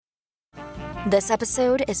This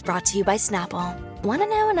episode is brought to you by Snapple. Want to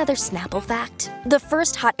know another Snapple fact? The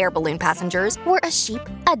first hot air balloon passengers were a sheep,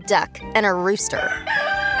 a duck, and a rooster.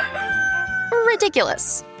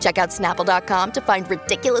 Ridiculous. Check out Snapple.com to find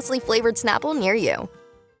ridiculously flavored Snapple near you.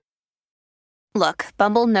 Look,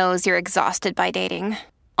 Bumble knows you're exhausted by dating.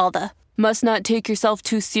 All the must not take yourself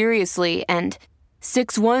too seriously and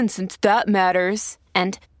 6'1" since that matters.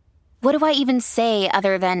 And what do I even say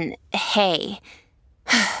other than hey?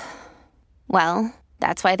 Well,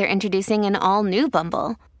 that's why they're introducing an all-new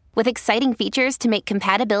Bumble with exciting features to make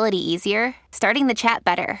compatibility easier, starting the chat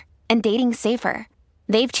better, and dating safer.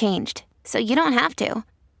 They've changed, so you don't have to.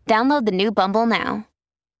 Download the new Bumble now.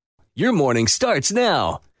 Your morning starts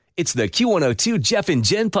now. It's the Q102 Jeff and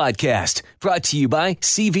Jen podcast brought to you by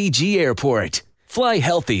CVG Airport. Fly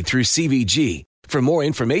healthy through CVG. For more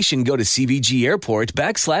information, go to CVG Airport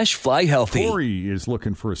 /fly healthy. Corey is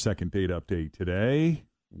looking for a second date update today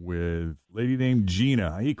with a lady named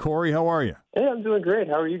Gina. Hey, Corey, how are you? Hey, I'm doing great.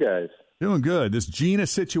 How are you guys? Doing good. This Gina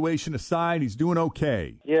situation aside, he's doing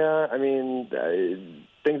okay. Yeah, I mean,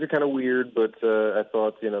 things are kind of weird, but I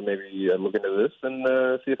thought, maybe I'd look into this and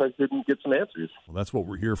see if I couldn't get some answers. Well, that's what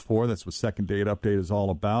we're here for. That's what Second Date Update is all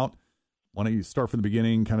about. Why don't you start from the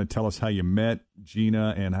beginning, kind of tell us how you met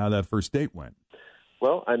Gina and how that first date went?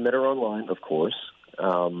 Well, I met her online, of course.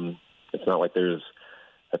 It's not like there's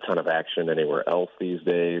a ton of action anywhere else these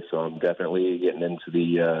days, so I'm definitely getting into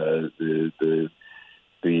the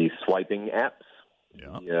swiping apps,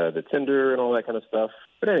 the Tinder and all that kind of stuff.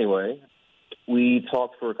 But anyway, we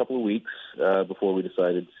talked for a couple of weeks before we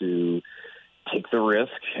decided to take the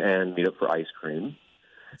risk and meet up for ice cream.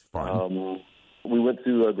 That's fun. We went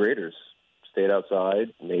to Grader's, stayed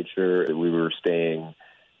outside, made sure that we were staying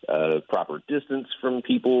proper distance from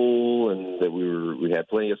people and that we had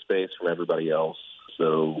plenty of space from everybody else.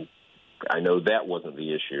 So I know that wasn't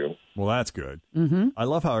the issue. Well, that's good. Mm-hmm. I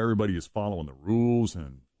love how everybody is following the rules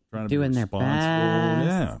and trying to doing be their responsible. best.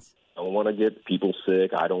 Yeah. I don't want to get people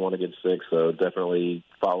sick. I don't want to get sick, so definitely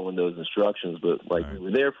following those instructions. But, Right. we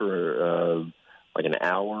were there for, an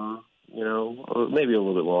hour, maybe a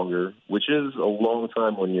little bit longer, which is a long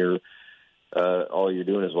time when you're all you're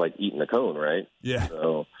doing is, eating a cone, right? Yeah.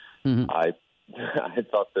 So Mhm. I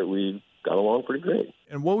thought that we got along pretty great.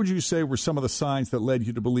 And what would you say were some of the signs that led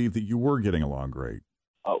you to believe that you were getting along great?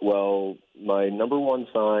 Well, my number one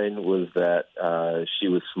sign was that she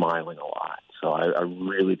was smiling a lot. So I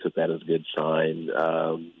really took that as a good sign.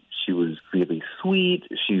 She was really sweet.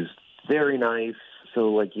 She's very nice.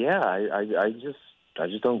 So, I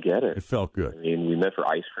just don't get it. It felt good. I mean, we met for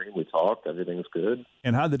ice cream. We talked. Everything's good.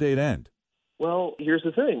 And how'd the date end? Well, here's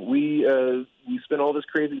the thing. We spent all this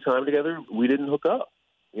crazy time together. We didn't hook up.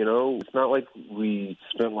 It's not like we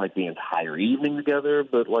spent the entire evening together,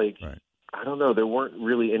 but Right. I don't know. There weren't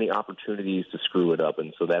really any opportunities to screw it up,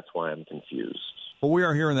 and so that's why I'm confused. Well, we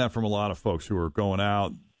are hearing that from a lot of folks who are going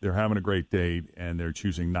out, they're having a great date, and they're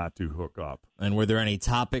choosing not to hook up. And were there any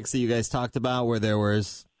topics that you guys talked about where there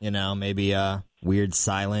was, maybe a weird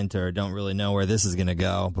silent or don't really know where this is going to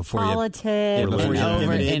go before Politics before you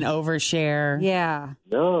pivoted? and overshare. Yeah.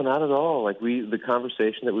 No, not at all. The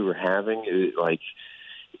conversation that we were having,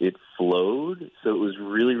 it flowed, so it was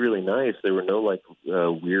really, really nice. There were no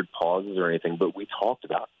weird pauses or anything, but we talked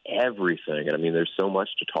about everything. And I mean, there's so much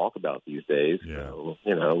to talk about these days. Yeah. So,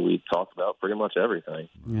 we talked about pretty much everything.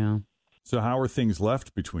 Yeah. So how are things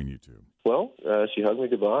left between you two? Well, she hugged me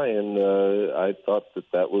goodbye, and I thought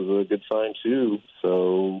that was a good sign too.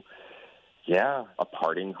 So, yeah, a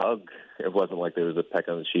parting hug. It wasn't like there was a peck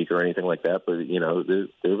on the cheek or anything like that, but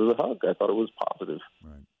there was a hug. I thought it was positive.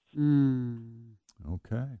 Right.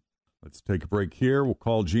 Okay. Let's take a break here. We'll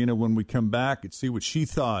call Gina when we come back and see what she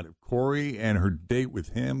thought of Corey and her date with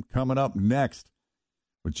him coming up next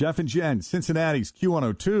with Jeff and Jen, Cincinnati's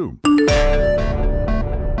Q102.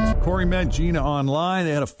 So Corey met Gina online.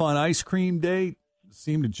 They had a fun ice cream date.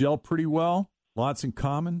 Seemed to gel pretty well. Lots in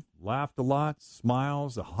common. Laughed a lot.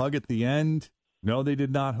 Smiles. A hug at the end. No, they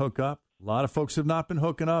did not hook up. A lot of folks have not been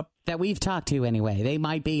hooking up. That we've talked to anyway. They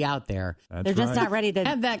might be out there. That's They're just right. not ready to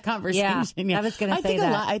Have that conversation. Yeah, I was going to say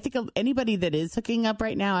that. I think anybody that is hooking up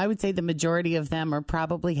right now, I would say the majority of them are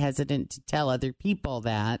probably hesitant to tell other people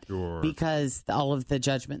that Sure. because all of the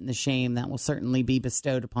judgment and the shame that will certainly be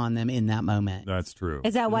bestowed upon them in that moment. That's true.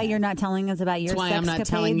 Is that why you're not telling us about your That's why I'm not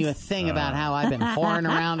telling you a thing about how I've been whoring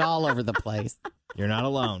around all over the place. You're not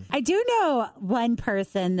alone. I do know one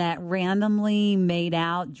person that randomly made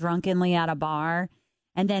out drunkenly at a bar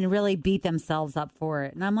and then really beat themselves up for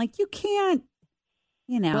it. And I'm like, you can't,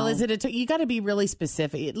 Well, is it you got to be really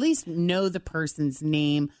specific. At least know the person's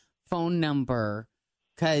name, phone number,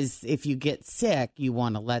 Because if you get sick, you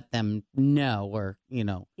want to let them know, or,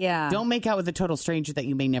 Yeah. don't make out with a total stranger that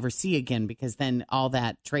you may never see again, because then all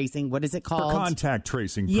that tracing, what is it called? For contact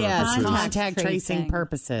tracing purposes. Yes, Contact contact tracing tracing.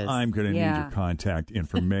 purposes. I'm going to need Yeah. your contact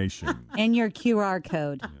information. And your QR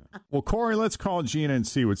code. Well, Corey, let's call Gina and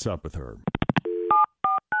see what's up with her.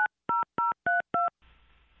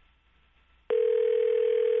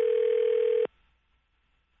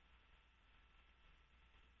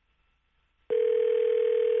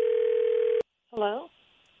 Hello?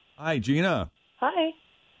 Hi, Gina. Hi.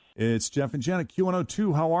 It's Jeff and Jen at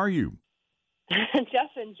Q102. How are you?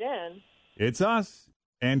 Jeff and Jen. It's us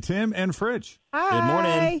and Tim and Fritch. Good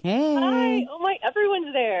morning. Hey. Hi. Oh, my,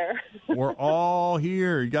 everyone's there. We're all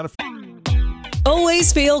here. You got to.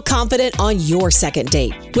 Always feel confident on your second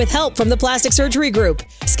date. With help from the Plastic Surgery Group.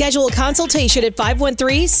 Schedule a consultation at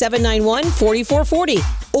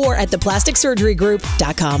 513-791-4440 or at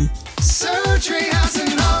theplasticsurgerygroup.com. Surgery has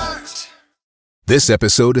an art. This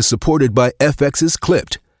episode is supported by FX's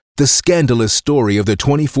Clipped, the scandalous story of the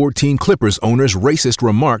 2014 Clippers owner's racist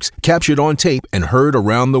remarks captured on tape and heard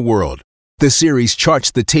around the world. The series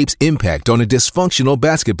charts the tape's impact on a dysfunctional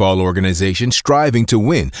basketball organization striving to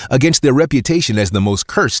win against their reputation as the most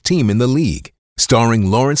cursed team in the league.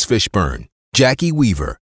 Starring Lawrence Fishburne, Jackie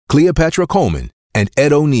Weaver, Cleopatra Coleman, and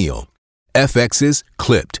Ed O'Neill. FX's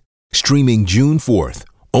Clipped, streaming June 4th,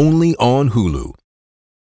 only on Hulu.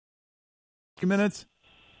 Minutes?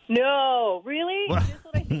 No, really? Is this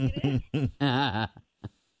what I think it is?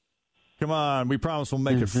 Come on. We promise we'll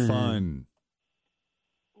make it fun.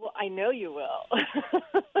 Well, I know you will.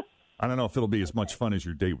 I don't know if it'll be as much fun as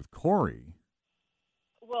your date with Corey.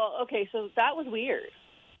 Well, okay, so that was weird.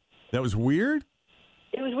 That was weird?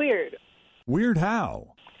 It was weird. Weird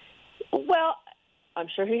how? Well, I'm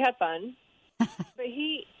sure he had fun, but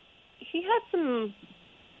he had some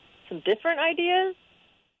different ideas.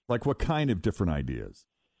 Like what kind of different ideas?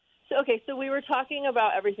 So we were talking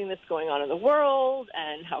about everything that's going on in the world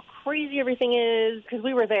and how crazy everything is, because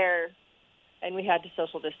we were there and we had to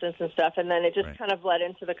social distance and stuff, and then it just kind of led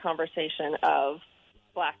into the conversation of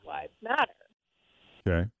Black Lives Matter.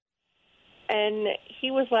 Okay. And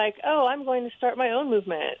he was like, oh, I'm going to start my own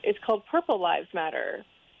movement. It's called Purple Lives Matter.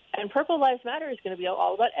 And Purple Lives Matter is going to be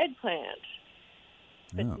all about eggplant.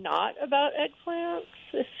 But not about eggplants,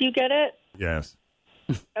 if you get it. Yes.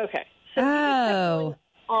 Okay. So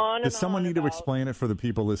on Does someone need to explain it for the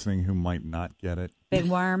people listening who might not get it? Big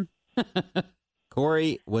worm.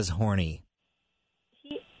 Corey was horny.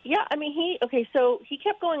 So he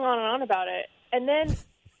kept going on and on about it. And then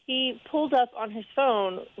he pulled up on his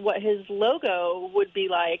phone what his logo would be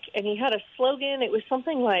like. And he had a slogan. It was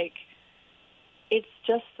something like, it's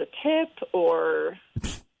just the tip, or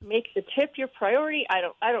make the tip your priority. I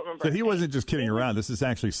don't remember. So he wasn't just kidding around. This is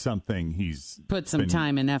actually something he's put some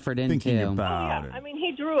time and effort into. Thinking about it. I mean,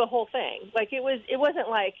 he drew a whole thing. Like, it wasn't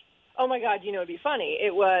like, oh my God, it'd be funny.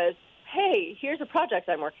 It was, hey, here's a project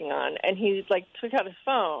I'm working on. And he took out his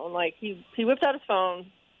phone. Like, he whipped out his phone,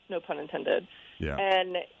 no pun intended. Yeah.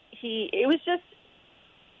 And it was just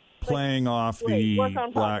playing off the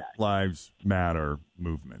Black Lives Matter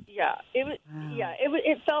movement. Yeah, it was. Wow. Yeah,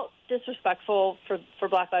 it felt disrespectful for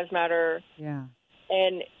Black Lives Matter. Yeah,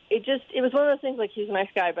 and it was one of those things. Like, he's a nice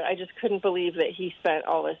guy, but I just couldn't believe that he spent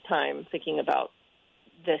all this time thinking about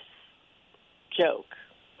this joke.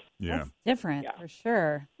 Yeah, that's different for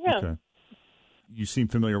sure. Yeah. Okay. You seem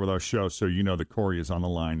familiar with our show, so you know that Corey is on the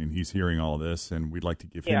line and he's hearing all this, and we'd like to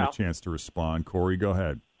give him a chance to respond. Corey, go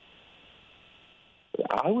ahead.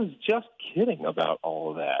 I was just kidding about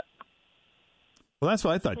all of that. Well, that's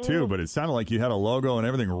what I thought, too, but it sounded like you had a logo and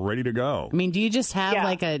everything ready to go. I mean, do you just have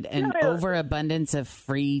an overabundance of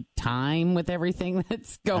free time with everything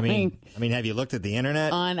that's going I mean, have you looked at the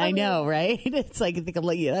internet? I know, right? It's like, I think a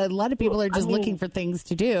lot of people are just looking for things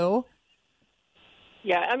to do.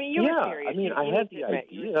 Yeah, I mean, you were serious. I mean, I had the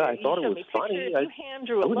idea. I thought it was funny. I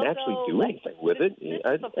wouldn't actually do anything with it.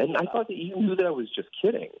 And I thought that you knew that I was just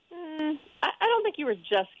kidding. I don't think you were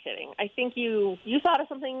just kidding. I think you thought of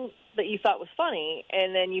something that you thought was funny,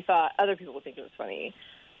 and then you thought other people would think it was funny.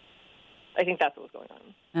 I think that's what was going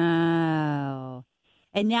on. Oh.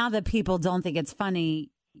 And now that people don't think it's funny,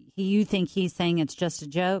 you think he's saying it's just a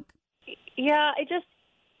joke? Yeah, it's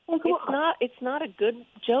not a good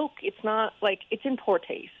joke. It's not it's in poor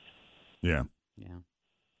taste. Yeah. Yeah.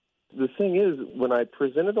 The thing is, when I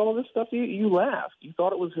presented all this stuff, you laughed. You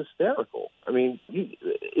thought it was hysterical. I mean,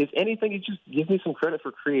 if anything, you just give me some credit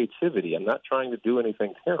for creativity. I'm not trying to do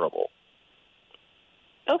anything terrible.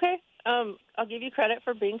 Okay. I'll give you credit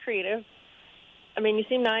for being creative. I mean, you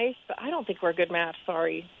seem nice, but I don't think we're a good match.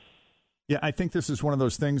 Sorry. Yeah, I think this is one of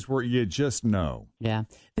those things where you just know. Yeah.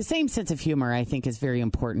 The same sense of humor, I think, is very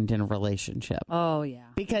important in a relationship. Oh, yeah.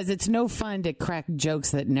 Because it's no fun to crack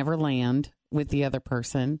jokes that never land with the other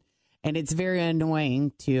person. And it's very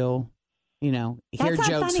annoying to, hear That's not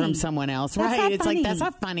jokes funny. from someone else. That's right. not It's funny. like, that's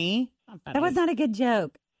not funny. That was not a good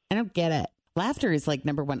joke. I don't get it. Laughter is like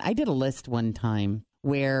number one. I did a list one time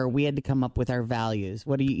where we had to come up with our values.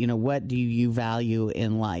 What do you value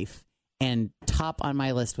in life? And top on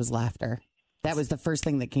my list was laughter. That was the first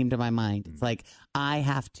thing that came to my mind. It's like, I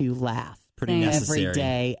have to laugh Pretty necessary. every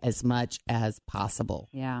day as much as possible.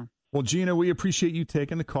 Yeah. Well, Gina, we appreciate you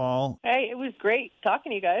taking the call. Hey, it was great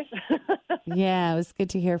talking to you guys. Yeah, it was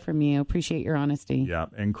good to hear from you. Appreciate your honesty. Yeah.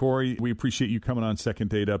 And Corey, we appreciate you coming on Second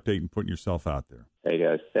Date Update and putting yourself out there. Hey,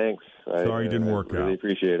 guys, thanks. Sorry it didn't work I really out.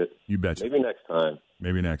 appreciate it. You betcha. Maybe next time.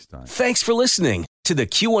 Maybe next time. Thanks for listening to the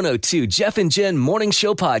Q102 Jeff and Jen Morning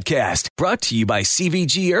Show podcast, brought to you by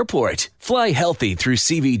CVG Airport. Fly healthy through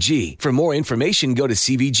CVG. For more information, go to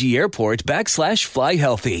CVG Airport /fly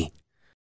healthy.